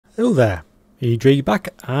Hello there, Ddraig back,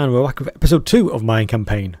 and we're back with episode 2 of my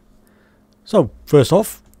campaign. So, first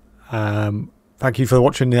off, thank you for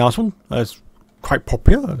watching the last one. It's quite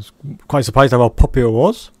popular. I was quite surprised how popular it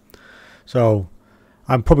was. So,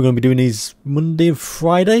 I'm probably going to be doing these Monday and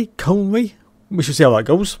Friday currently. We should see how that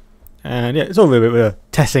goes. And yeah, it's over a bit of a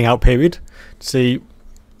testing out period to see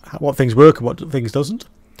what things work and what things doesn't.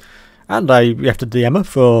 And I left a DM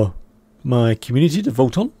for my community to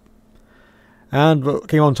vote on. And what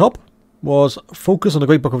came on top was focus on the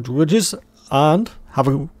Great Book of Grudges and have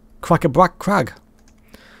a crack at Black Crag.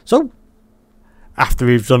 So, after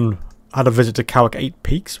we've had a visit to Carrick 8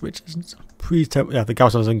 Peaks, which isn't yeah, the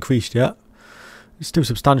garrison hasn't increased yet. It's still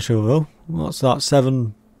substantial though. What's that?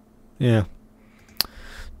 7, yeah,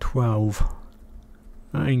 12.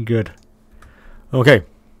 That ain't good. Okay,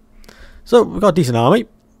 so we've got a decent army.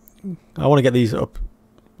 I want to get these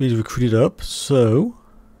recruited up. So,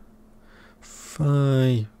 if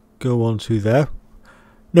I go on to there,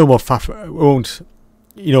 no more faff. Won't,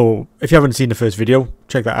 you know, if you haven't seen the first video,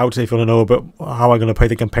 check that out if you want to know about how I'm going to play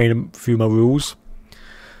the campaign through my rules.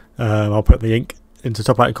 I'll put the link into the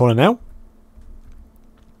top right corner now.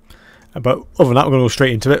 But other than that, we're going to go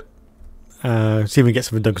straight into it. See if we can get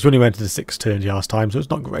something done, because we only went into the 6 turns last time, so it's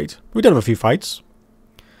not great. We've done a few fights.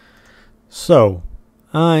 So,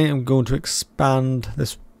 I am going to expand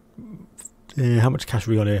this. How much cash have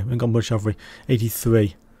we got here? We haven't got much, have we?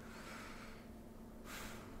 83.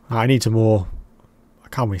 I need some more. I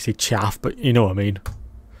can't really say chaff, but you know what I mean.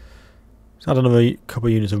 So add another couple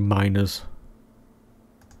of units of miners.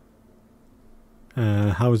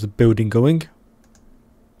 How is the building going?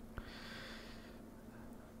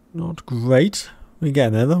 Not great. We're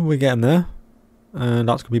getting there though. We're getting there. And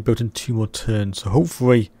that's going to be built in 2 more turns. So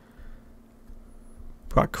hopefully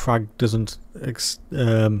Black Crag doesn't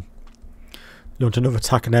launch another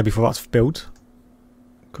attack in there before that's built.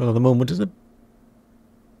 Because at the moment it's a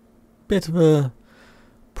bit of a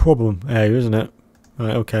problem area, isn't it?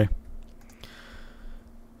 Right, okay.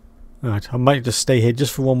 Right, I might just stay here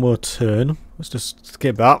just for one more turn. Let's just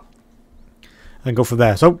skip that and go from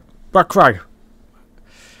there. So, Black Crag.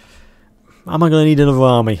 Am I going to need another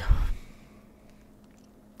army?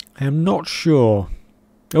 I am not sure.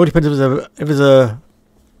 It all depends if there's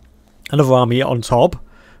another army on top,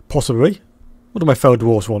 possibly. What do my fellow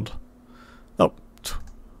dwarves want? Oh,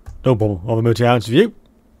 no problem. I'll have a multi-islands view.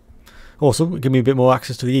 Also, give me a bit more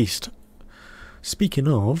access to the east. Speaking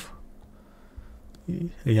of,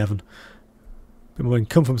 11. A bit more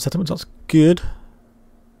income from settlements. That's good.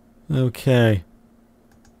 Okay,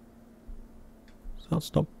 so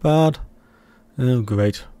that's not bad. Oh,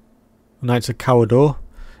 great. Knights of Kazador.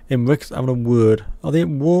 Imric's having a word. Are they at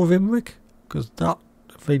war with Imric? Because that,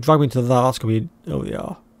 if they drag me into that, that's going to be. Oh, they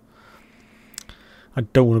are. I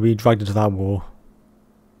don't want to be dragged into that war.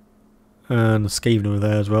 And Skaven over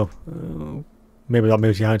there as well. Maybe that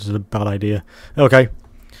multi-islands is a bad idea. Okay.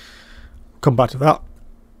 Come back to that.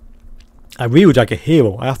 I really would like a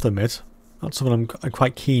hero, I have to admit. That's something I'm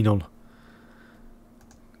quite keen on.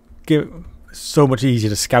 It's so much easier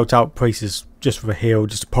to scout out places just with a hero,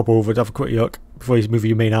 just to pop over, to have a quick look before you move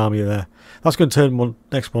your main army there. That's going to turn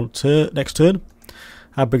next turn.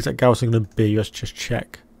 How big is that garrison going to be? Let's just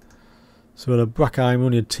check. So we're a Black Iron,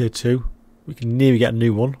 only a tier 2. We can nearly get a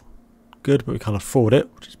new one. Good, but we can't afford it,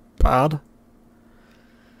 which is bad.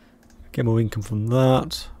 Get more income from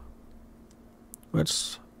that.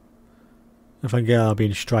 Let's, if I can get, I'll be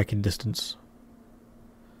in striking distance.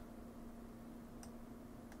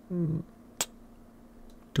 Do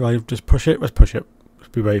I just push it? Let's push it. Let's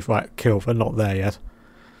be ready for that kill. They're not there yet.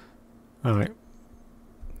 Alright.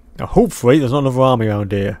 Now hopefully there's not another army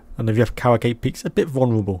around here. And if you have Carrick 8 Peaks, a bit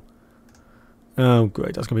vulnerable. Oh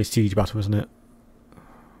great, that's going to be a siege battle, isn't it?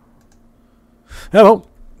 Oh well.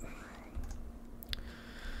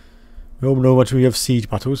 We all know what we have siege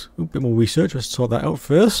battles. A bit more research, let's sort that out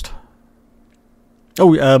first.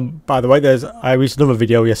 Oh, by the way, I released another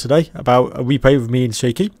video yesterday about a replay with me and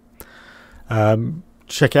Shaky.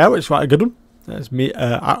 Check it out, it's quite a good one. There's me,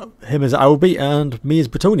 him as Albie and me as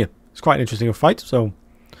Bretonia. It's quite an interesting fight, so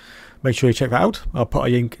make sure you check that out. I'll put a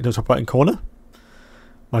link in the top right hand corner.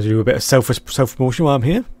 Might do a bit of self-promotion while I'm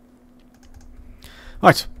here.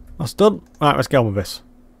 Right, that's done. Right, let's get on with this.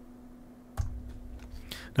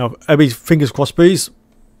 Now, everybody's fingers crossed, please.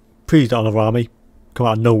 Please don't have an army come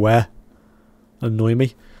out of nowhere. Annoy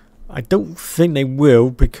me. I don't think they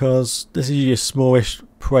will, because this is usually a smallish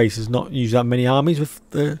place. There's not usually that many armies with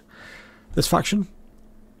this faction.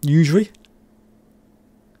 Usually.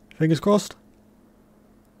 Fingers crossed.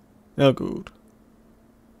 Oh, good.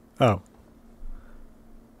 Oh.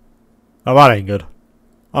 Oh, that ain't good.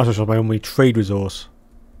 That's just my only trade resource.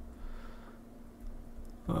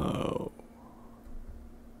 Oh.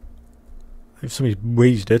 If somebody's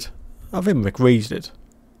raised it. I think Rick raised it.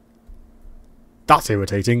 That's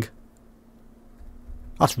irritating.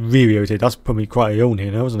 That's really irritating. That's probably quite a own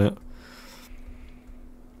here now, isn't it?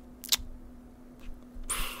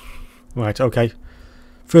 Right, okay.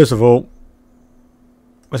 First of all,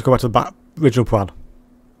 let's go back to the original plan.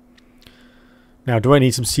 Now, do I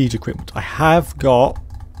need some siege equipment? I have got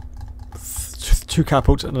 2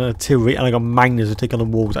 catapults and an artillery, and I got miners to take on the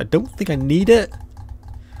walls. I don't think I need it.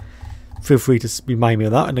 Feel free to remind me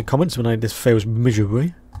of that in the comments when this fails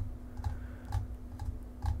miserably.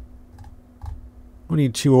 We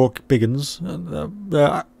need 2 orc big uns.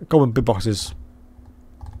 Go in big boxes.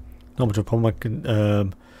 Not much of a problem. I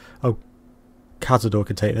can. Oh, Kazador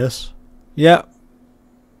can take this. Yeah.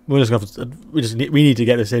 We're just gonna have to, we need to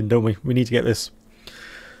get this in, don't we? We need to get this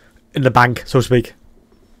in the bank, so to speak.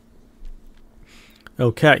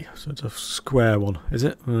 Okay, so it's a square one, is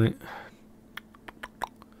it? Right. I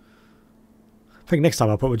think next time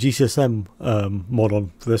I'll put a GCSM mod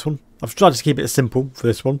on for this one. I've tried to keep it simple for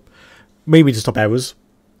this one, maybe to stop errors,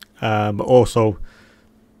 but also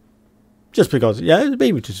just because, yeah,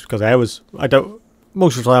 maybe just because errors.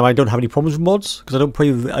 Most of the time I don't have any problems with mods because I don't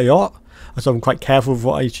play with it a lot. So I'm quite careful with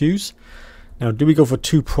what I choose. Now, do we go for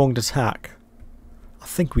 2-pronged attack? I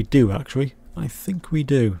think we do, actually. I think we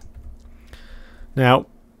do. Now,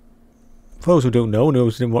 for those who don't know, and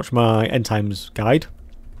those who didn't watch my end times guide,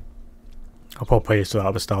 I'll probably play this at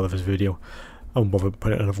the start of this video. I won't bother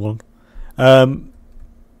putting another one.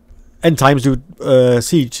 End times do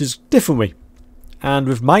sieges differently. And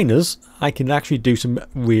with miners, I can actually do some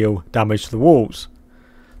real damage to the walls.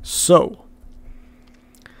 So,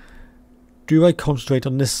 do I concentrate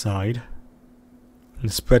on this side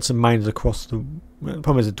and spread some miners across the... The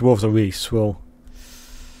problem is the dwarves are really slow.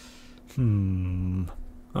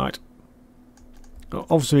 Right.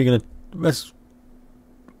 Obviously we're gonna... Let's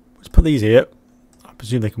put these here. I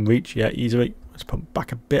presume they can reach, yeah, easily. Let's put them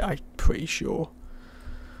back a bit, I'm pretty sure.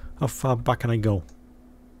 How far back can I go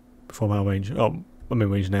before I'm out of range? Oh, I'm in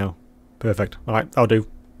range now. Perfect. Alright, I'll do.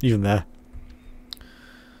 Even there.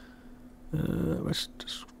 Let's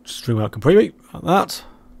just stream out completely like that.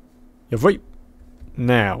 You're free.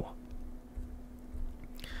 Now,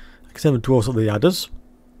 I can send the dwarves up the adders.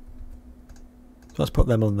 So let's put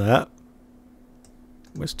them on there.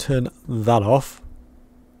 Let's turn that off.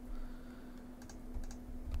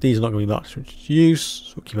 These are not going to be that much use,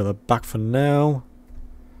 so we'll keep it at the back for now.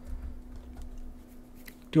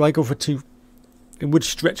 Do I go for 2? It would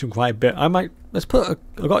stretch them quite a bit. I might. Let's put.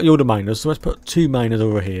 I've got Yoda miners, so let's put 2 miners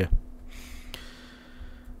over here.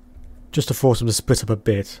 Just to force them to split up a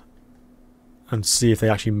bit and see if they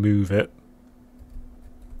actually move it.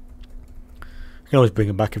 I can always bring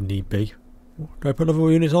them back if need be. Do I put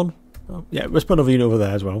another unit on? Oh, yeah, let's put another unit over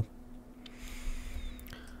there as well.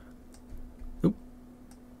 Oop.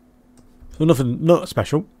 So nothing, not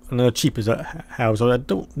special, and they're cheap as hell, so I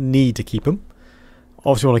don't need to keep them.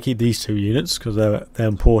 Obviously, I want to keep these 2 units because they're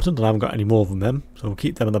important, and I haven't got any more than them, so we'll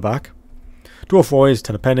keep them in the back. Dwarf Warriors,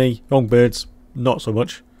 10 a penny. Long Birds, not so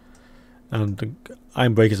much. And the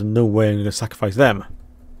Iron Breakers are no way I'm going to sacrifice them.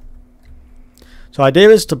 So the idea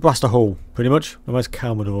is to blast a hole, pretty much. And where's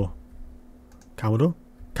Kazador?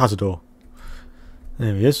 Kazador.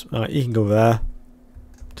 There he is. Alright, he can go there.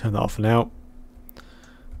 Turn that off for now.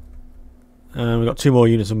 And we've got 2 more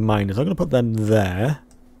units of miners. I'm going to put them there.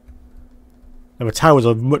 Now the towers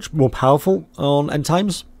are much more powerful on end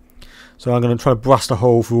times. So I'm going to try to blast a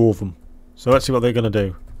hole through all of them. So let's see what they're going to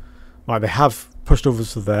do. Right, they have pushed over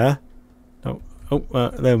to there. Oh,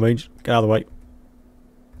 they're in range. Get out of the way.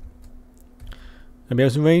 Anybody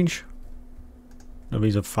else in range? No,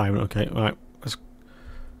 these are firing. Okay, right.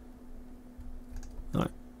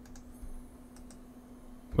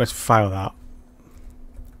 Let's fire that.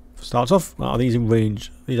 Starts off. Are these in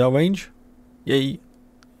range? These are range? Yay.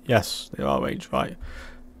 Yes, they are range. Right.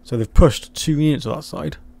 So they've pushed 2 units on that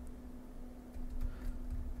side.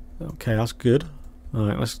 Okay, that's good.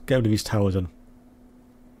 Alright, let's get rid of these towers then.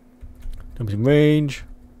 Nobody's in range.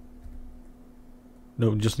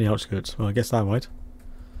 No, just in the outskirts. Well, I guess that right.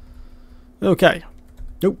 Okay.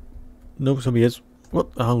 Nope. No, somebody is.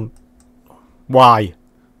 What the hell? Why?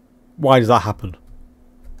 Why does that happen?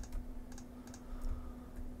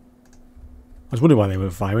 I was wondering why they were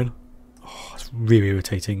firing. Oh, it's really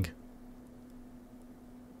irritating.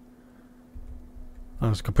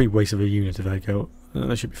 That's a complete waste of a unit if they go.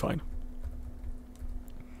 That should be fine.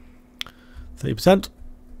 30%.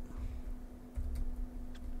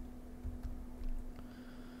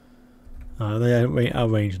 They are out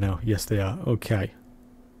of range now. Yes, they are. Okay.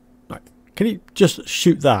 Right. Can you just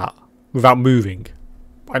shoot that without moving?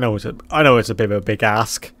 I know it's a bit of a big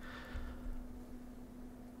ask.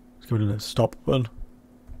 Let's go to the stop button.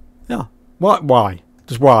 Yeah. Why?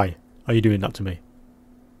 Just why are you doing that to me?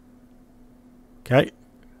 Okay.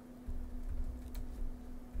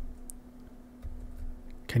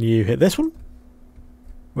 Can you hit this one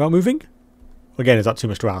without moving? Again, is that too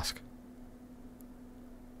much to ask?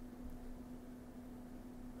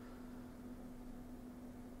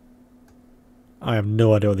 I have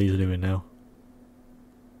no idea what these are doing now.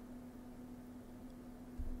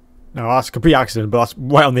 No, that's a complete accident, but that's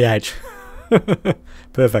right on the edge.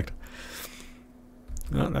 Perfect.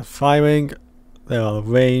 They're firing. They are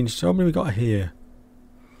ranged. So how many we got here?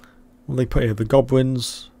 What they put here? The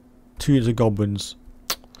goblins. 2 units of goblins.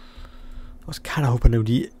 I was kind of hoping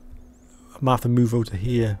I might have to move over to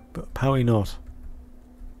here, but apparently not.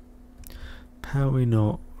 Apparently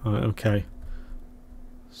not. Right, okay.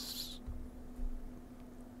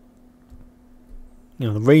 You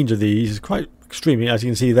know, the range of these is quite extreme. As you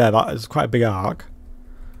can see there, that is quite a big arc.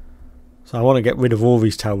 So I want to get rid of all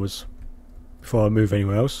these towers before I move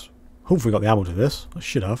anywhere else. Hopefully got the ammo to this. I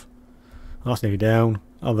should have. That's nearly down.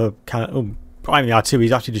 Other cannon. Oh, I mean, the artillery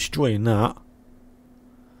is actually destroying that.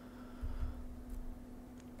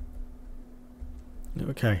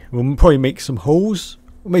 Okay, we'll probably make some holes.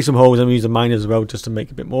 We'll make some holes and we'll use the miners as well just to make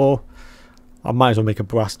a bit more. I might as well make a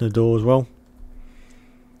brass in the door as well.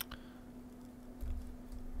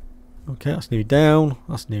 Okay, that's nearly down.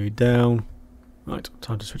 That's nearly down. Right,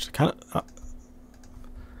 time to switch to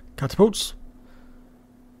catapults.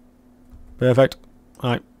 Perfect.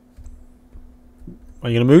 Right. Are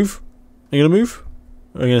you going to move? Are you going to move?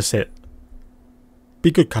 Or are you going to sit?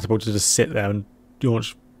 Be good catapults to just sit there and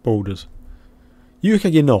launch boulders. You look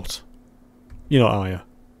like you're not. You're not, are you?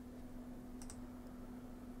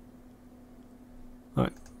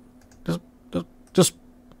 Right. Just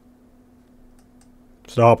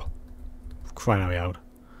stop. Crying out loud.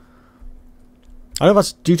 I don't know if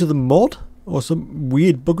that's due to the mod or some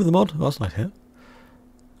weird bug with the mod. Oh, that's not hit.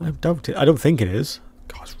 I don't think it is.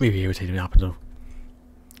 God, it's really irritating when it happens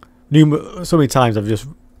though. So many times I've just...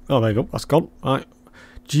 Oh, there you go. That's gone. Alright.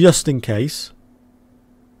 Just in case.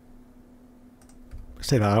 Let's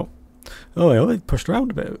take that out. Oh, yeah, they pushed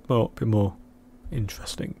around a bit more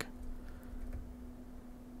interesting.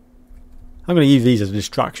 I'm going to use these as a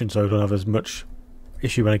distraction so I don't have as much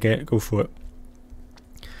issue when I go for it.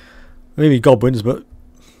 Maybe goblins, but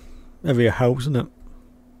every helps, isn't it?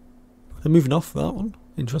 They're moving off that one.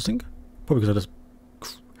 Interesting. Probably because I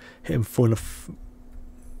just hit him full enough.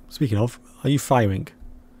 Speaking of, are you firing?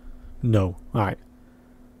 No. Alright.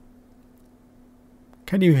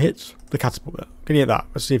 Can you hit the catapult there? Can you hit that?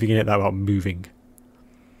 Let's see if you can hit that without moving.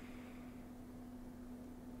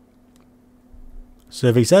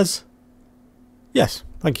 Survey says yes,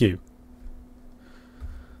 thank you.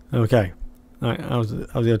 Okay. Right, how's the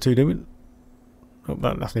other two doing? Oh,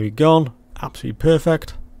 that's nearly gone. Absolutely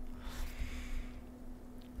perfect.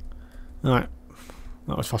 Alright.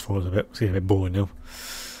 That was fast forward a bit. It's getting a bit boring now.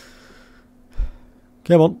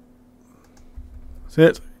 Come on. That's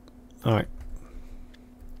it. Alright.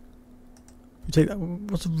 You take that.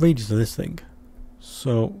 What's the radius of this thing?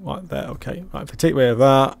 So, right there. Okay. Right, if I take away of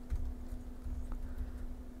that,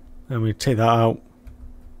 and we take that out.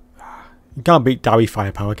 You can't beat Ddraig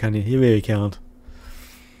firepower, can you? You really can't.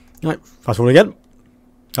 Right, fast forward again.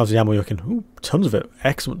 How's the ammo looking? Ooh, tons of it.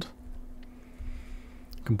 Excellent.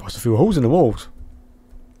 Can bust a few holes in the walls.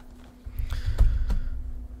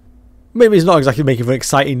 Maybe it's not exactly making for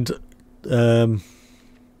exciting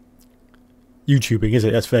YouTubing, is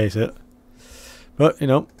it? Let's face it. But, you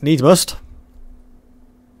know, needs must.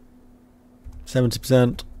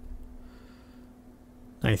 70%.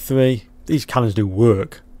 93. These cannons do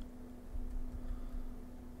work.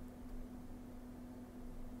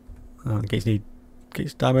 The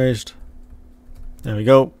gates damaged. There we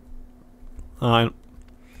go. Alright.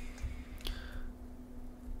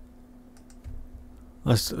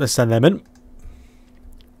 Let's send them in.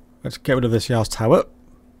 Let's get rid of this Yard's tower.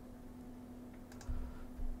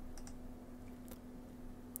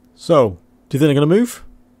 So, do you think they're going to move?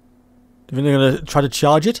 Do you think they're going to try to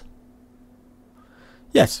charge it?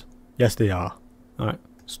 Yes. Yes, they are. Alright.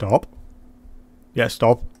 Stop. Yes,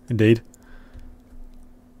 stop. Indeed.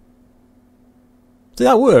 See,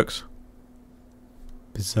 that works.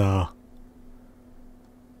 Bizarre.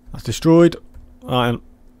 That's destroyed. Alright.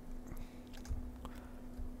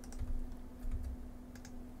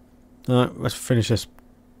 Alright, let's finish this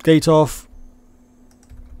gate off.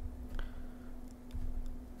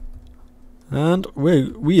 And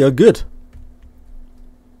we are good.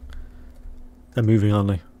 They're moving, aren't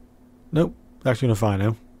they? Nope. They're actually going to fire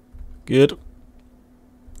now. Good.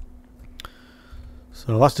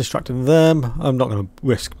 So that's distracting them. I'm not going to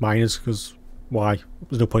risk miners because why?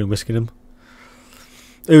 There's no point in risking them.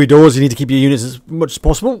 Early doors, you need to keep your units as much as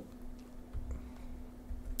possible.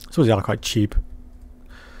 So they are quite cheap.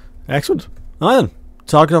 Excellent. Iron.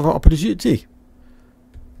 Target of opportunity.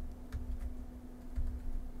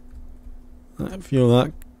 Feel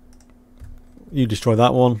that. You destroy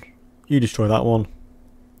that one. You destroy that one.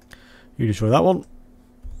 You destroy that one.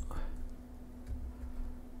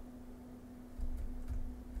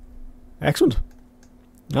 Excellent.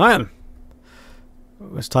 Iron.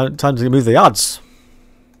 It's time to move the ads.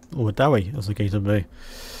 Or Ddraig, as the case may be.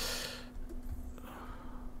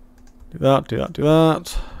 Do that, do that, do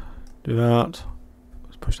that. Do that.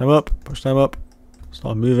 Let's push them up, push them up.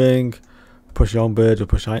 Start moving. Push your own birds, or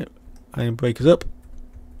push iron breakers up.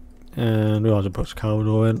 And we'll have to push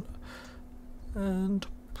Cazador in. And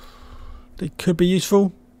they could be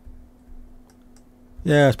useful.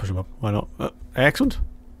 Yeah, let's push them up. Why not? Excellent.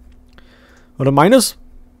 What are miners?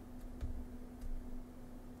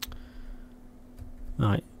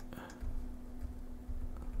 Right.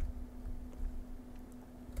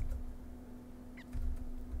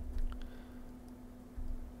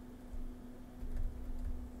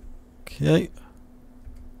 Okay.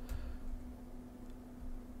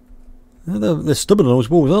 They're stubborn on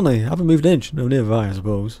those walls, aren't they? Haven't moved an inch. No, neither I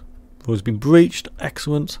suppose. Walls been breached.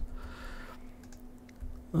 Excellent.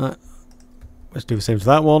 Right. Let's do the same to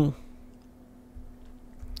that one.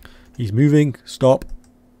 He's moving. Stop.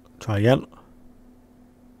 Try again.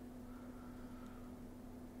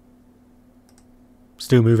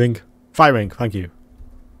 Still moving. Firing. Thank you.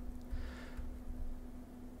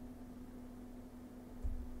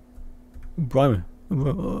 Brian.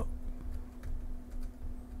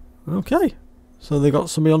 Okay. So they got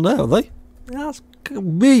somebody on there, have they? That's a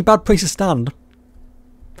really bad place to stand.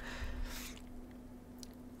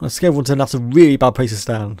 Let's get everyone to that's a really bad place to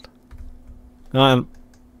stand.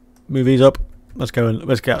 Move these up. Let's go and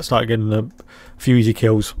let's start getting a few easy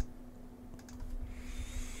kills.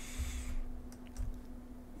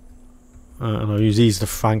 And I'll use these to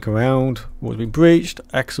flank around. What's been breached?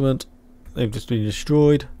 Excellent. They've just been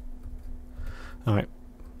destroyed. Alright.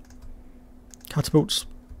 Catapults.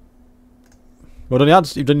 Well done,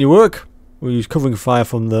 lads. You've done your work. We'll use covering fire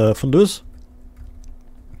from the thunderers.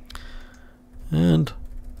 And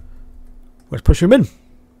let's push him in.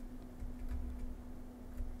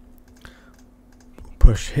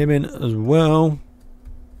 Push him in as well.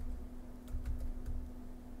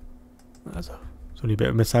 It's only a bit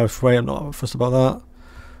of missile fray. I'm not fussed about that.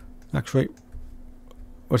 Actually,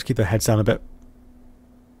 let's keep their heads down a bit.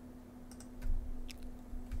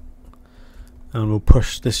 And we'll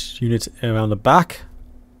push this unit around the back.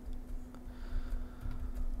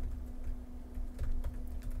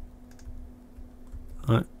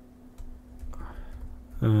 Right.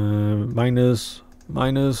 Miners.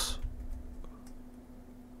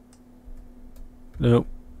 No,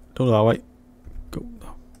 don't go that way.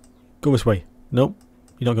 Go this way. Nope,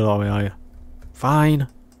 you're not going that way, are you? Fine.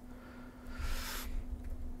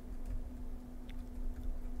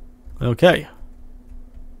 Okay.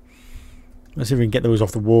 Let's see if we can get those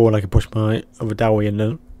off the wall and I can push my other Ddraig in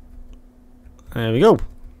then. There we go.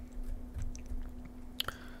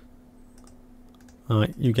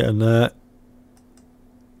 Alright, you get in there.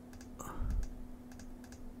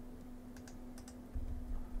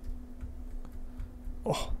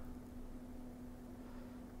 Oh.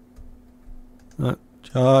 Right,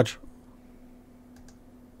 charge.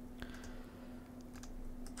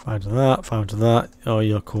 Fire to that, fire to that. Oh,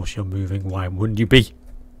 yeah, of course you're moving. Why wouldn't you be?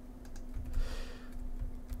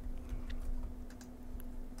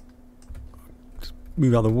 Just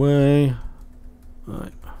move out of the way.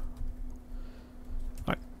 Right.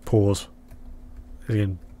 Right, pause.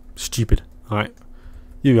 Again, stupid. Alright.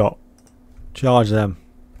 You got. Charge them.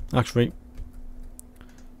 Actually,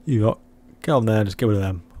 you got. Get on there, just get rid of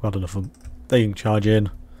them. I've had enough of them. They can charge in.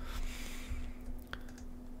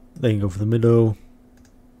 They can go for the middle.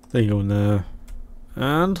 They can go in there.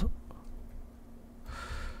 And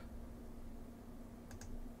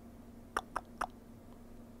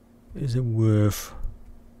is it worth?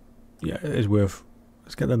 Yeah, it is worth.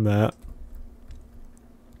 Let's get them there.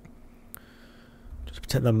 Just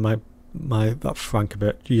protect them that flank a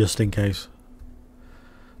bit, just in case.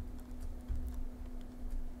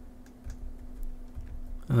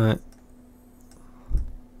 Alright.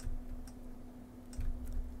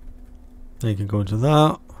 You can go into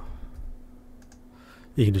that.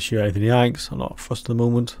 You can just shoot anything you like. I'm not fussed at the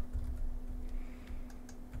moment.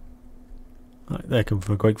 Right, they're coming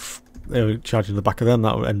for a great. They're charging the back of them.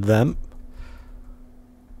 That will end them.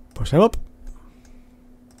 Push them up.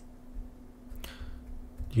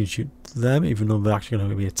 You can shoot them, even though they're actually going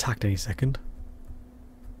to be attacked any second.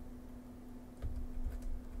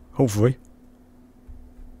 Hopefully.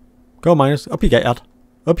 Go on, miners. Up you get, lad.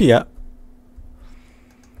 Up you get.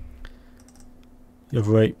 The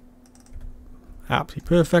other way. Absolutely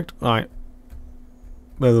perfect. Right.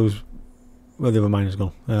 Where the other miners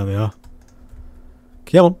gone? There they are.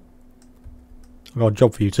 Come on. I've got a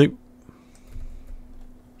job for you too.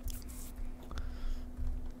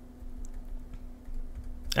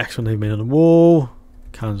 Excellent, they've made on the wall.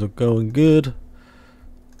 Cans are going good.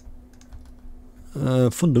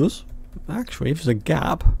 Thunderers. Actually, if there's a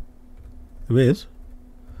gap, there is.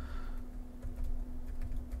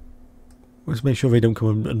 Let's make sure they don't come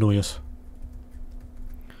and annoy us.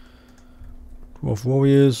 Dwarf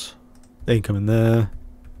warriors. They can come in there.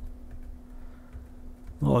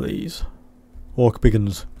 What are these? Orc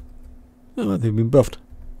biggins. Oh, they've been buffed.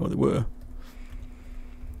 Well, they were.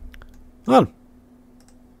 On.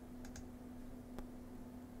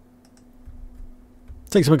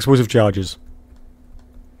 Take some explosive charges.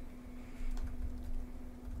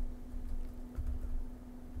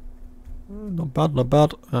 Not bad, not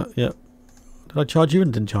bad. Yeah. Did I charge you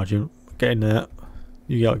and didn't charge you? Get in there.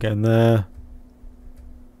 You gotta get in there.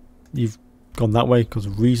 You've gone that way because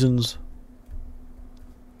of reasons.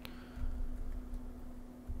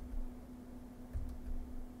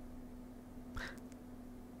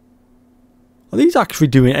 Are these actually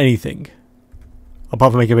doing anything?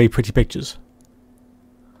 Apart from making very pretty pictures?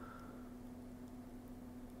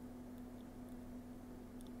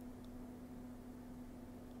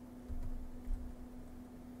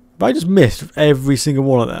 Have I just missed every single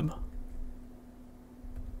one of them?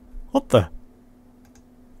 What the?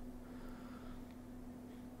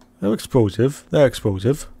 They're explosive. They're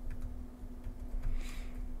explosive.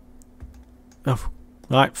 Oh,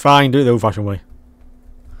 right, fine. Do it the old-fashioned way.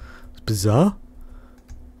 It's bizarre.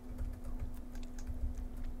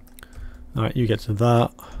 Alright, you get to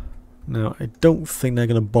that. Now, I don't think they're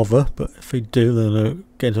going to bother, but if they do, they're going to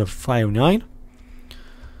get into a 509.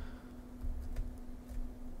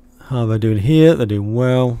 How are they doing here? They're doing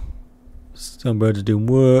well. Some birds are doing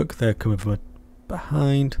work. They're coming from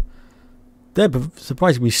behind. They're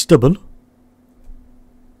surprisingly stubborn.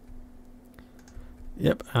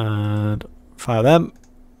 Yep, and fire them.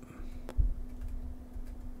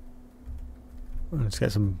 Let's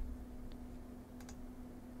get some.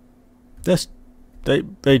 This,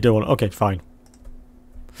 they don't want. Okay, fine.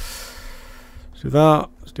 Let's do that.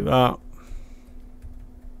 Let's do that.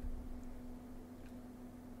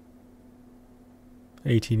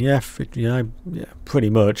 $18, 59, yeah, pretty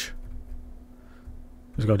much.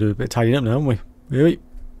 Just got to do a bit of tidying up now, haven't we? Really?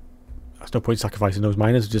 There's no point sacrificing those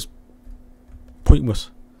miners, just pointless.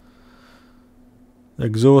 They're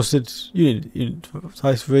exhausted. You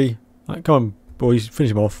size 3. Right, come on, boys, finish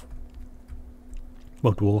them off.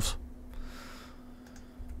 Well, dwarves.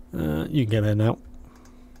 You can get there now.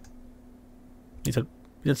 You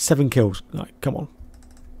had 7 kills. Right, come on.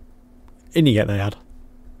 In you get there, lad.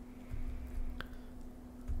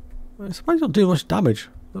 I'm surprised he's not doing much damage.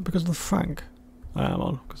 Not because of the Frank. I am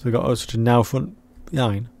on. Because they've got such a now front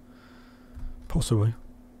line. Possibly.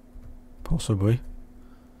 Possibly.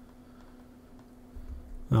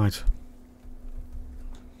 Right.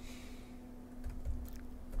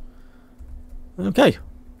 Okay.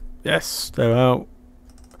 Yes, they're out.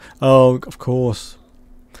 Oh, of course.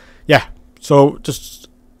 Yeah. So, just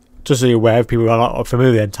so you're aware, if people are not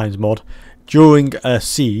familiar with the End Times mod, during a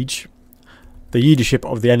siege, the leadership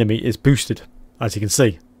of the enemy is boosted, as you can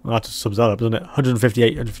see. Well, that just sums that up, doesn't it?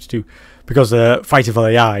 158, 152. Because they're fighting for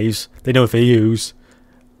their lives, they know if they lose,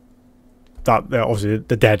 that they're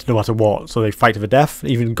dead no matter what. So they fight to the death.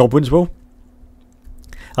 Even goblins will.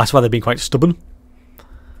 That's why they're being quite stubborn.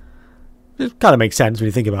 It kind of makes sense when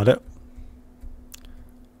you think about it.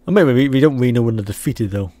 And maybe we don't really know when they're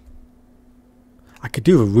defeated, though. I could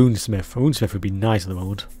do a runesmith. A runesmith would be nice at the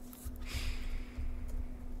moment.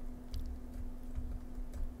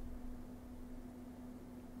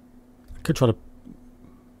 Could try to.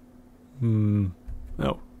 No,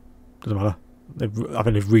 doesn't matter. I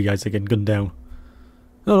think they've realised they're getting gunned down.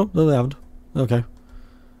 No, they haven't. Okay.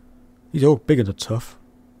 These all big and are tough.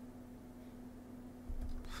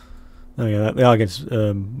 Oh yeah, they are against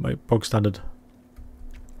my bog standard.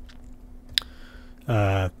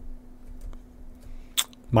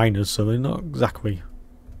 Miners, so they're not exactly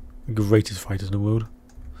the greatest fighters in the world.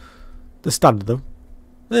 They're standard though.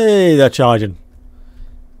 Hey, they're charging.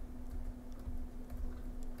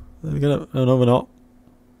 They're gonna. Oh no, we're not.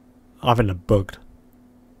 I think they're bugged.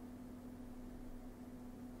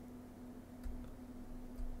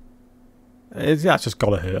 That's just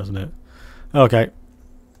gotta hurt, hasn't it? Okay.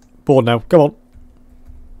 board now. Come on.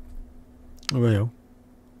 There we go.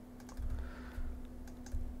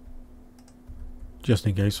 Just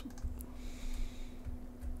in case.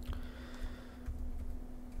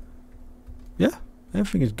 Yeah,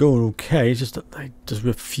 everything is going okay. It's just that they just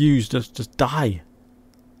refuse to just die.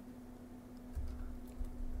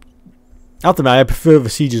 After that, I prefer the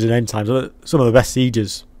sieges in end times. Some of the best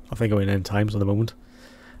sieges, I think, are in end times at the moment.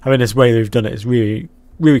 I mean, this way they've done it is really,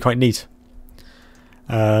 really quite neat.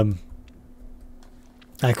 I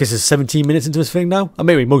guess it's 17 minutes into this thing now. And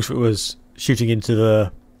maybe most of it was shooting into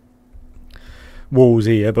the walls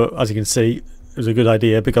here, but as you can see, it was a good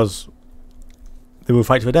idea because they will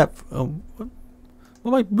fight to the depth. Oh,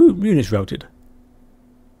 what my units routed?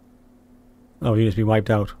 Oh, units been wiped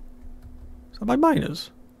out. Is that my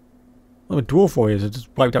miners? Oh, the dwarf warriors are just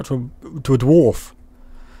wiped out to a dwarf.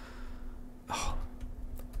 Oh.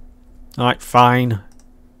 Alright, fine.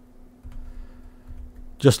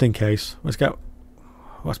 Just in case. Let's go.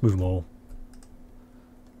 Let's move them all.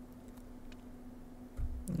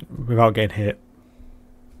 Without getting hit.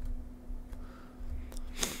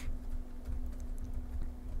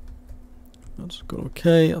 That's going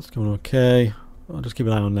okay. That's going okay. I'll just keep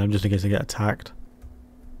an eye on them just in case they get attacked.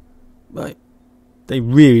 Right. They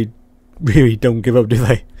really don't give up, do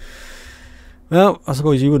they? Well, I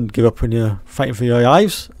suppose you wouldn't give up when you're fighting for your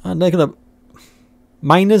lives. And they're gonna...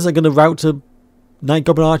 Miners are gonna route to Night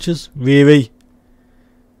Goblin Archers? Really?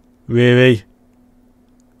 Really?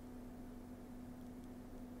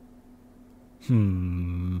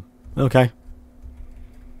 Okay.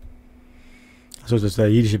 I suppose their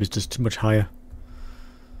leadership is just too much higher.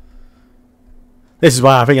 This is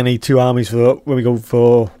why I think I need 2 armies for when we go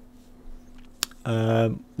for...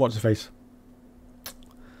 what's the face?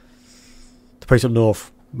 The place up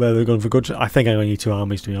north, where they're going for good. I think I only need 2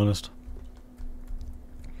 armies, to be honest.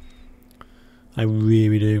 I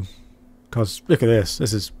really do. Because look at this.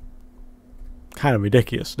 This is kind of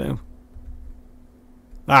ridiculous now.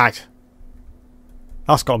 Right.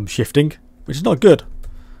 That's got them shifting, which is not good.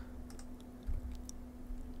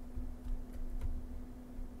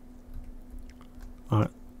 Alright.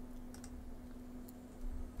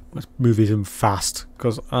 Let's move these in fast,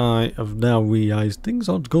 because I have now realised things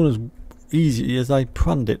aren't going as easy as I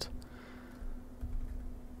planned it.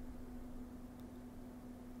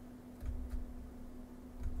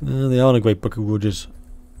 They are in a great book of grudges.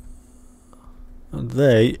 And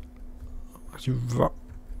they... actually,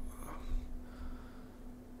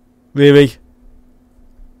 really?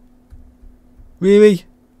 Really?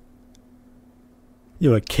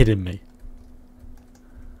 You are kidding me.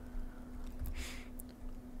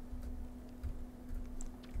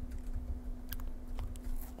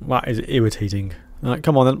 That is irritating. Alright,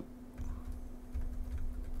 come on then.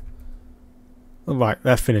 Alright,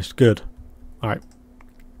 they're finished. Good. Alright.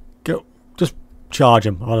 Go. Just charge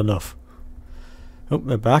them. Not enough. Oh,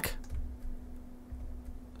 they're back.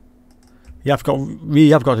 You have got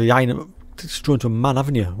to line destroy into a man,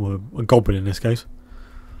 haven't you? Or a goblin in this case.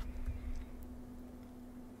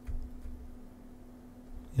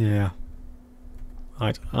 Yeah.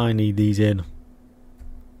 Right, I need these in.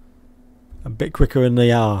 A bit quicker than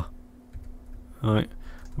they are. Alright,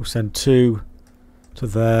 we'll send 2 to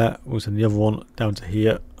there. We'll send the other one down to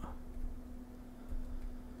here.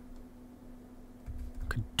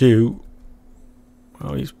 Could do.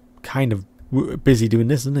 Oh, he's kind of busy doing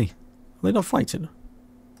this, isn't he? Are they not fighting?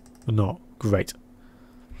 Or not? Great.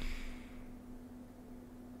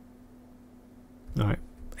 Alright,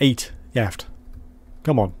 8 left.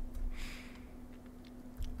 Come on.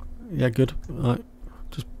 Yeah, good. Alright,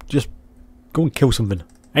 just go and kill something.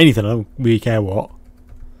 Anything, I don't really care what.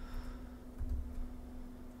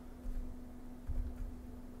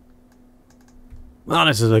 Ah,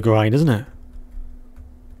 this is a grind, isn't it?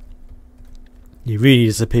 You really need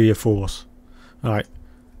a superior force. Alright.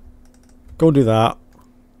 Go and do that.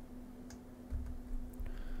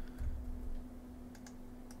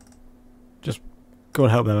 Just go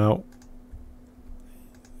and help them out.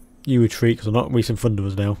 You retreat, because I'm not wasting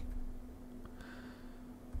thunderers now.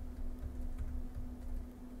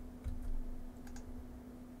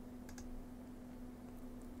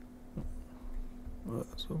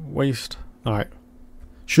 That's a waste. Alright.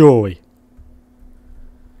 Surely.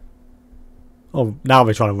 Oh, now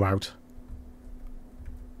they're trying to rout.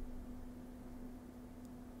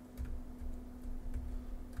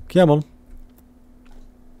 Come on.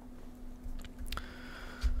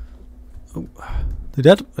 Oh, they're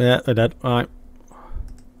dead? Yeah, they're dead. Alright.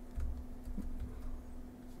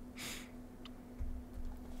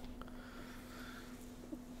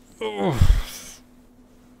 Oh.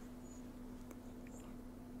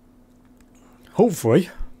 Hopefully,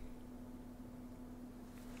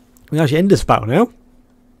 We can actually end this battle now.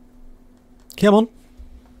 Come on.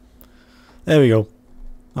 There we go.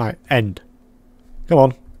 Alright, end. Come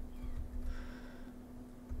on.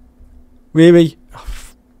 Really? Oh,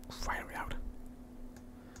 fire me out.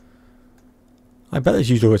 I bet it's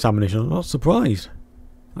used all its ammunition. I'm not surprised.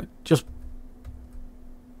 Like, just...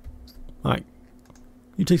 Right.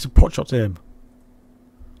 You take some pot shots at him.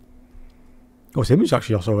 Oh, it's him who's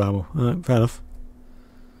actually also ammo. Alright, fair enough.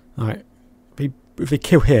 Alright. If they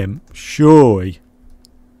kill him, surely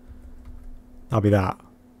that'll be that.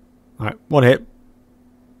 Alright, one hit.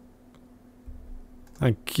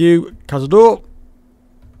 Thank you, Kazador.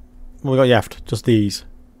 What we got left? Just these.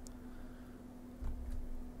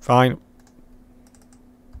 Fine.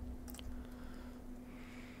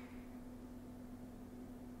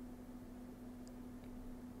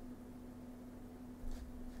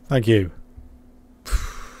 Thank you.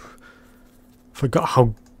 Forgot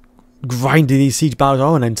how grindy these siege battles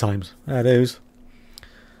are in end times. There it is.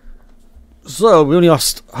 So we only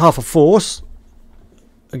lost half a force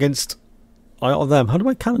against a lot of them. How do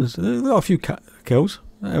my cannons? They've got a few kills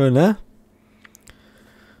there and there.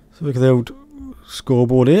 So look at the old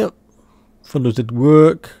scoreboard here. Thunders did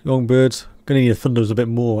work. Longbirds. Gonna need the Thunders a bit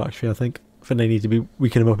more actually. I think they need to be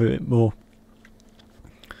weakening them up a bit more.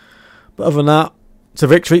 But other than that, it's a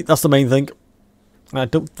victory. That's the main thing. I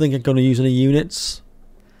don't think I'm going to use any units.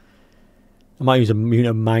 I might use a unit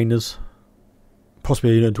of miners.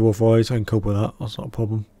 Possibly a unit of dwarf warriors. I can cope with that. That's not a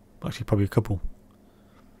problem. Actually, probably a couple.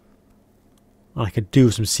 And I could do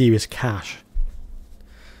some serious cash.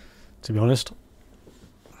 To be honest.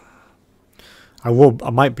 I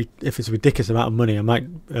might be, if it's a ridiculous amount of money, I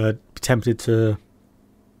might be tempted to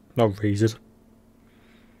not raise it.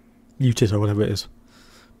 Mute it or whatever it is.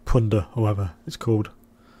 Plunder, or whatever it's called.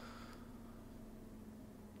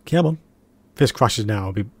 Come on. If this crashes now,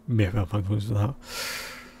 I'll be thankful for that.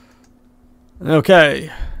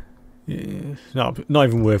 Okay. Yeah, not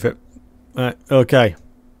even worth it. Okay.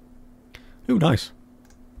 Ooh, nice.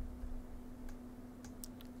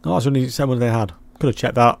 Oh, that's only 7 they had. Could have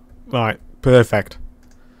checked that. Right, perfect.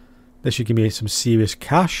 This should give me some serious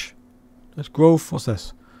cash. Let's growth. What's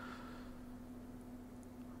this?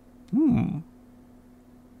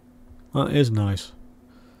 That is nice.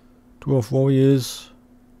 Dwarf warriors.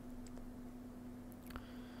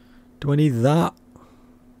 Do I need that?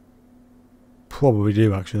 Probably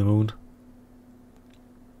do actually at the moment.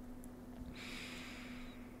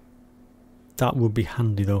 That would be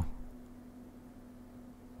handy though.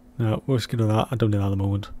 No, we'll just get rid of that. I don't need that at the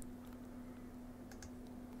moment.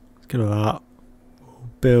 Let's get rid of that. We'll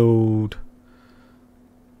build.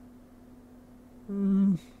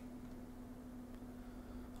 How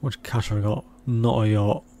much cash have I got? Not a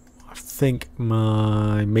yacht. I think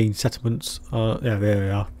my main settlements are. Yeah, there they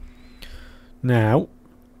are. Now,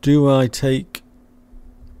 do I take.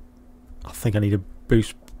 I think I need to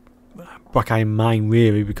boost Black Iron Mine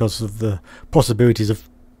really because of the possibilities of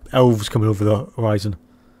elves coming over the horizon.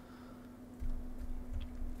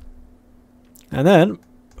 And then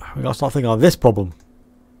we got to start thinking of this problem.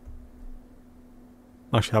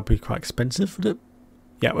 Actually, that'd be quite expensive, would it?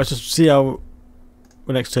 Yeah, let's just see how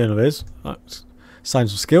the next turn is. Let's sign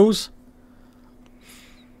some skills.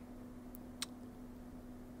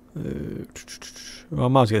 Well, I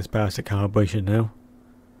might as well get this ballistic calibration now.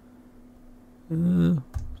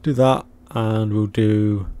 Do that, and we'll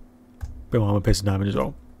do a bit more armor piercing damage as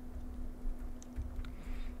well.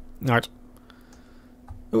 Right.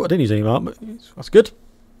 Oh, I didn't use any armor. That's good.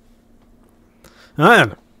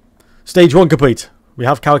 And stage 1 complete. We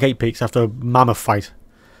have Cavalcade Peaks after a mammoth fight.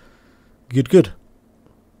 Good.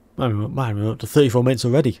 Man, we're up to 34 minutes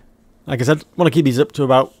already. Like I said, I want to keep these up to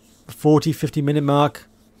about 40-50 minute mark.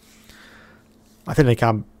 I think they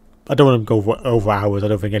can. I don't want them to go over hours. I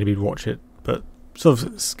don't think anybody would watch it. But sort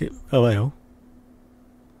of skip. Oh, well.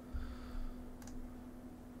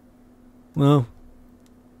 Well.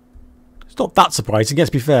 It's not that surprising, let's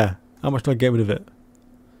be fair. How much do I get rid of it?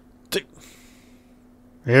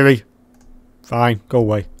 Really? Fine, go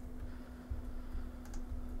away.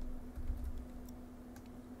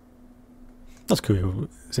 That's cool.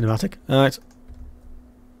 Cinematic. Alright.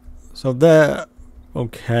 So there.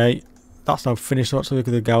 Okay. That's now finished. Let's look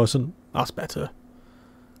at the garrison. That's better.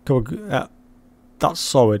 That's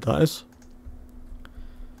solid, that is.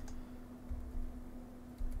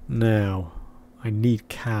 Now, I need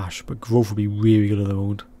cash, but growth would be really good at the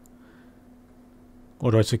moment.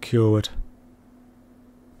 Or do I secure it?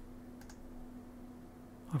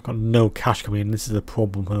 I've got no cash coming in. This is the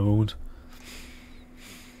problem at the moment.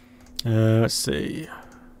 Let's see.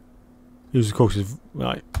 Use the courses.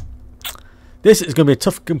 Right. This is going to be a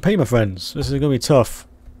tough campaign, my friends. This is going to be tough.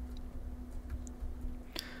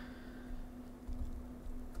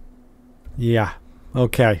 Yeah.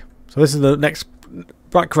 Okay. So this is the next...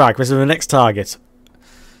 Black Crag, this is the next target.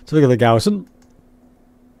 So look at the garrison.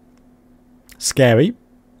 Scary.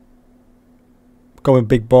 Going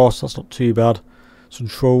big boss, that's not too bad. Some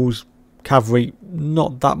trolls. Cavalry,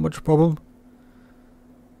 not that much problem.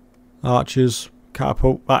 Archers.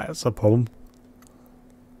 Catapult, that's a problem.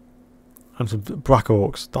 And some Black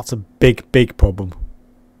Orcs, that's a big problem.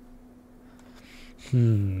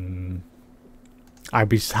 I'd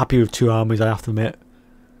be happy with 2 armies, I have to admit.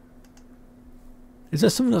 Is there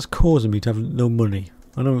something that's causing me to have no money?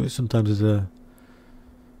 I know sometimes there's a...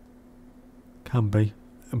 Can be.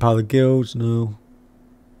 Empower the guilds, no.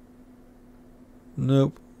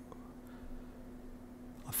 Nope.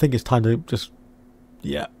 I think it's time to just...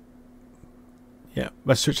 Yeah. Yeah,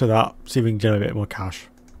 let's switch to that, see if we can generate a bit more cash.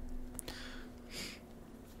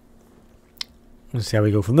 Let's see how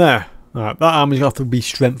we go from there. Alright, that army's going to have to be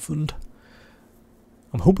strengthened.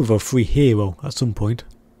 I'm hoping for a free hero at some point.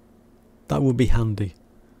 That would be handy.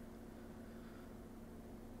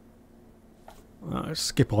 Let's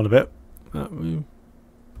skip on a bit. At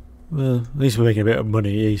least we're making a bit of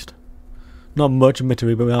money at least. Not much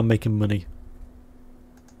admittedly, but we are making money.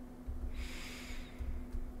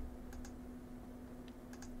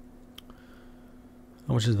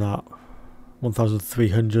 How much is that?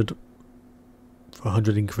 1,300 for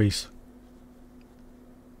 100 increase.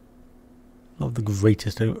 Not the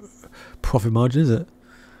greatest profit margin, is it?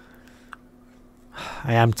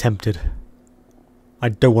 I am tempted. I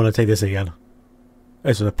don't want to take this again.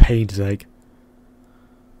 This was a pain to take.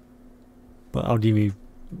 But I'll give me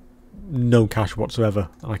no cash whatsoever.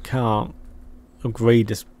 And I can't upgrade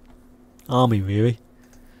this army really.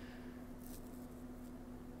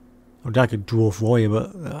 I could dwarf warrior,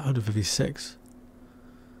 but 156.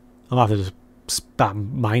 I'll have to just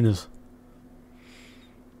spam miners.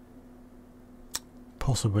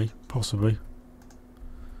 Possibly.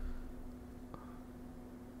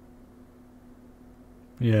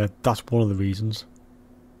 Yeah, that's one of the reasons.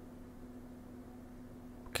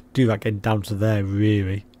 Could do that getting down to there,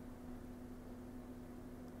 really.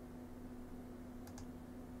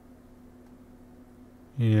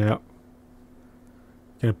 Yeah.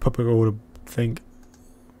 Gonna public order thing.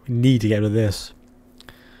 We need to get rid of this.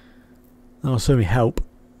 That'll certainly help.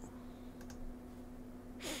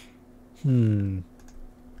 None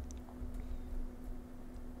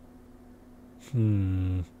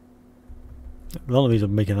of these are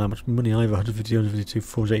making that much money either. 150, 152,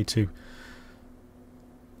 482.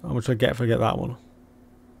 How much do I get if I get that one?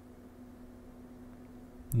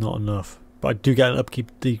 Not enough. But I do get an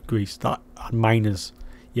upkeep decrease. That and miners.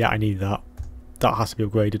 Yeah, I need that. That has to be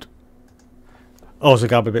upgraded. Also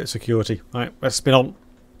got a bit of security. Alright, let's spin on.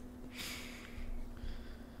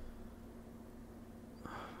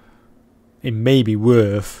 It may be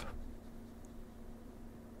worth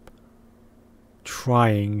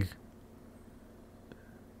trying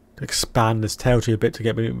to expand this territory a bit to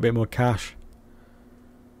get a bit more cash.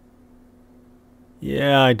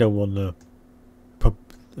 Yeah, I don't want to.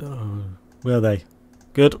 Where are they?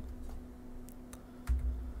 Good.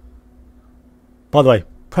 By the way,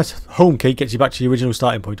 press home key gets you back to your original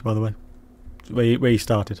starting point, by the way. Where you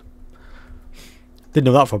started. Didn't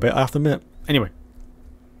know that for a bit, I have to admit. Anyway.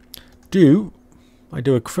 I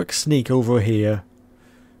do a quick sneak over here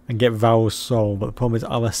and get Val's soul, but the problem is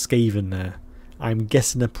I'm a Skaven there. I'm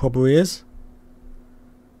guessing there probably is.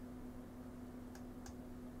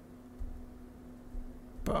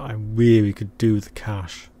 But I really could do with the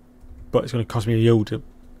cash. But it's going to cost me a yo to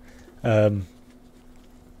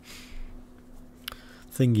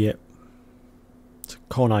thingy it. To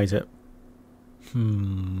colonise it.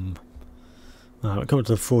 We're coming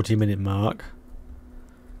to the 40-minute mark.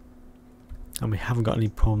 And we haven't got any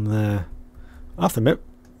problem there. I have to admit,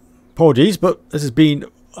 apologies, but this has been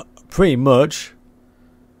pretty much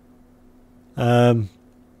that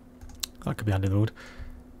could be handy in the road.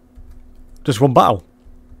 Just one battle.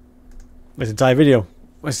 This entire video.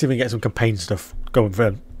 Let's see if we can get some campaign stuff going for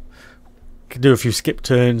him. Can do a few skip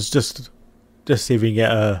turns, just see if we can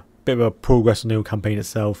get a bit of a progress on the campaign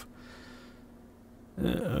itself.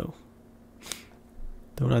 Don't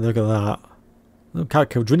I look at that? No, can't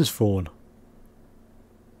kill Drin's fallen.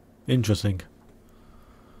 Interesting.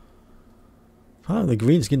 Oh, the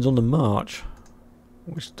greenskin's on the march,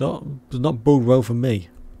 which does not bode well for me.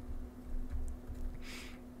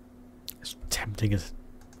 It's tempting as.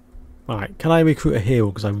 Right, can I recruit a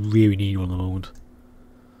hero? Because I really need one at the moment.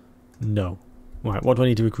 No. Right, what do I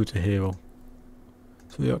need to recruit a hero?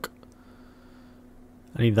 So look.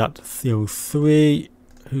 I need that 303.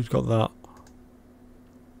 Who's got that?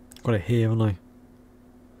 Got it here, haven't I?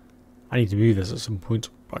 I need to move this at some point.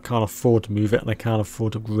 I can't afford to move it, and I can't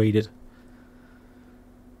afford to upgrade it.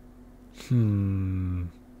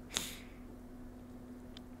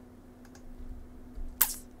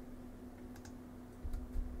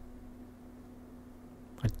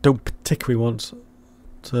 I don't particularly want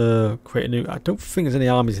to create a new... I don't think there's any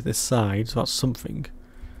armies at this side, so that's something.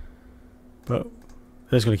 But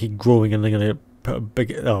they're just going to keep growing, and they're going to put a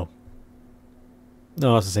big... Oh.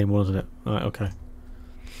 No, that's the same one, isn't it? Alright, okay.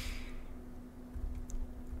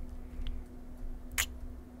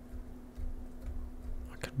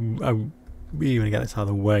 I really want to get this out of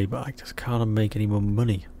the way, but I just can't make any more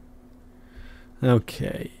money.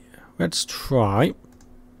 Okay, let's try.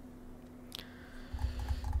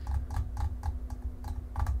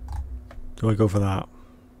 Do I go for that?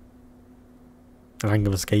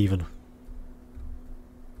 Angle of Skaven.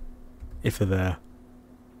 If they're there.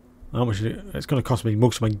 How much is it? It's going to cost me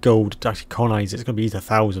most of my gold to actually colonize it. It's going to be either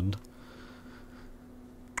 1,000.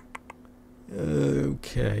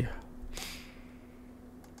 Okay.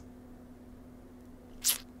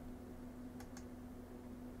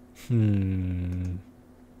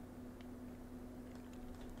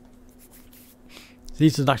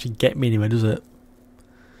 This doesn't actually get me anywhere, does it?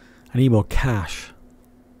 I need more cash.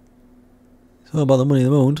 It's all about the money at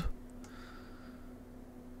the moment.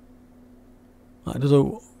 That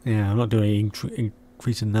doesn't. Yeah, I'm not doing any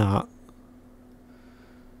increase in that.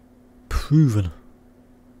 Proven.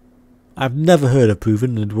 I've never heard of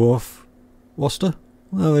Proven in the dwarf roster.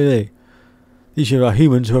 Oh, really? These here are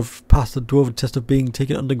humans who have passed the dwarven test of being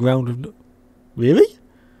taken underground. Really?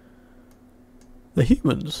 They're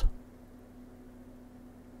humans?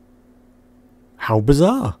 How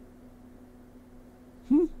bizarre.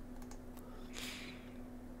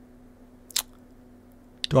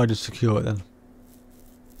 Do I just secure it then?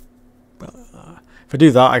 If I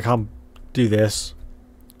do that, I can't do this.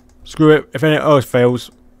 Screw it. If any else fails,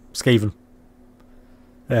 Skaven.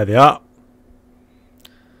 There they are.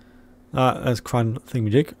 That's cran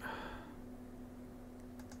thingamajig.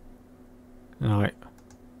 Alright.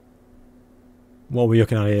 What are we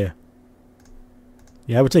looking at here?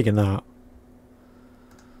 Yeah, we're taking that.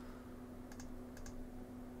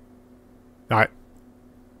 Alright.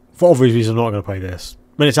 For obvious reasons, I'm not going to play this.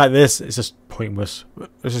 When it's like this, it's just pointless.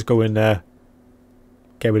 Let's just go in there.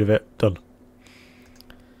 Get rid of it. Done.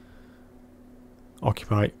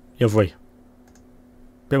 Occupy. You're free.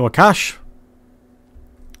 Bit more cash.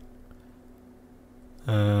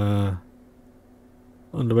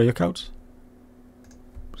 Underway lookouts.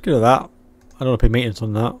 Let's get rid of that. I don't want to pay maintenance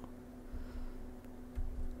on that.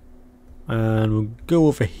 And we'll go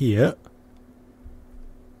over here.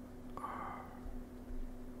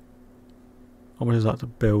 How much is that to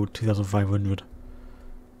build? 2,500.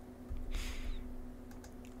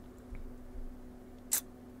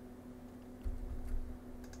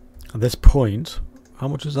 At this point, how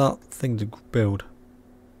much is that thing to build?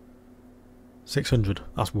 600.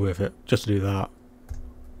 That's worth it, just to do that.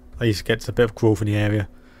 At least gets a bit of growth in the area.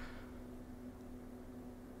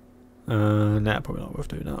 Nah, probably not worth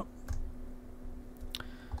doing that.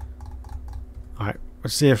 Alright,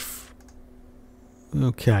 let's see if...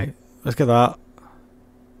 Okay, let's get that.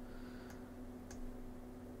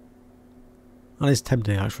 That is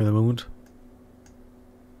tempting actually for the moment.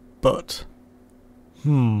 But...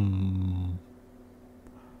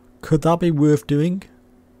 Could that be worth doing?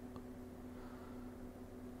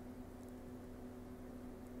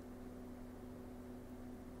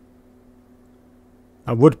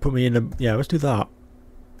 That would put me in a... Yeah, let's do that.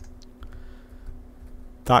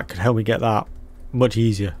 That could help me get that much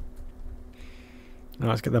easier. Now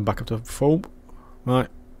let's get them back up to full. Right,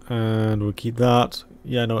 and we'll keep that.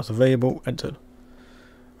 Yeah, no, it's available. Enter.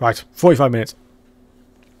 Right, 45 minutes.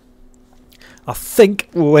 I think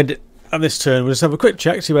we'll end it at this turn. We'll just have a quick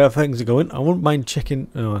check, see where things are going. I wouldn't mind checking.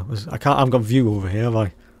 Oh, I haven't got view over here, have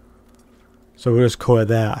I? So we'll just call it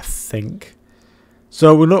there, I think.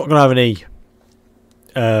 So we're not going to have any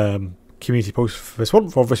community posts for this one,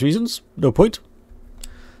 for obvious reasons. No point.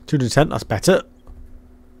 210, that's better.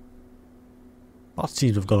 That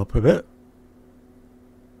seems to have gone up a bit.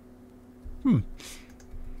 That's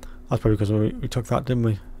probably because we took that, didn't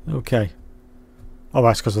we? Okay. Oh,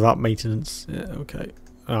 that's because of that maintenance. Yeah, okay.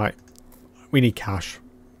 Alright. We need cash.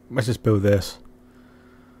 Let's just build this.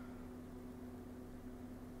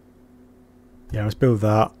 Yeah, let's build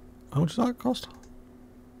that. How much does that cost?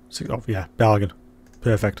 6. Oh, yeah, bargain.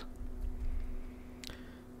 Perfect.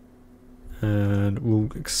 And we'll...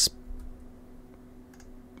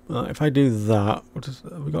 if I do that...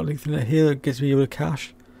 have we got anything here that gets me a bit of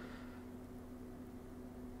cash?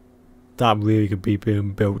 That really could be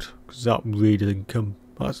being built, because that really doesn't come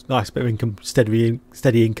That's a nice bit of income, steady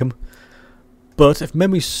income. But if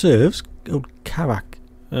memory serves, old Karak.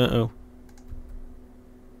 Uh-oh.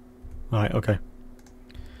 Right, okay.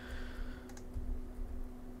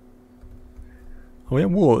 Are we at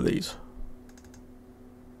war with these?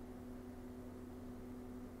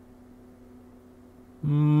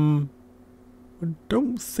 I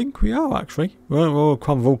don't think we are, actually. We're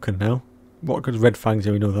Crown Vulcan now. What good Red Fangs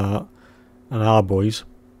here, we know that. And our boys.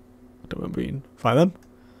 I don't remember being fight them.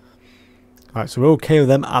 Alright, so we're okay with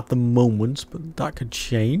them at the moment, but that could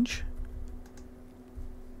change.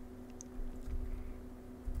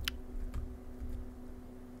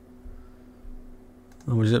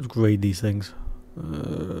 And we'll just upgrade these things.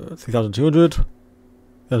 3,200.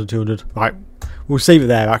 3,200. Right, we'll save it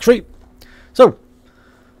there, actually. So,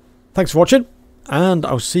 thanks for watching, and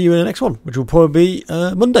I'll see you in the next one, which will probably be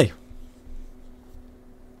Monday.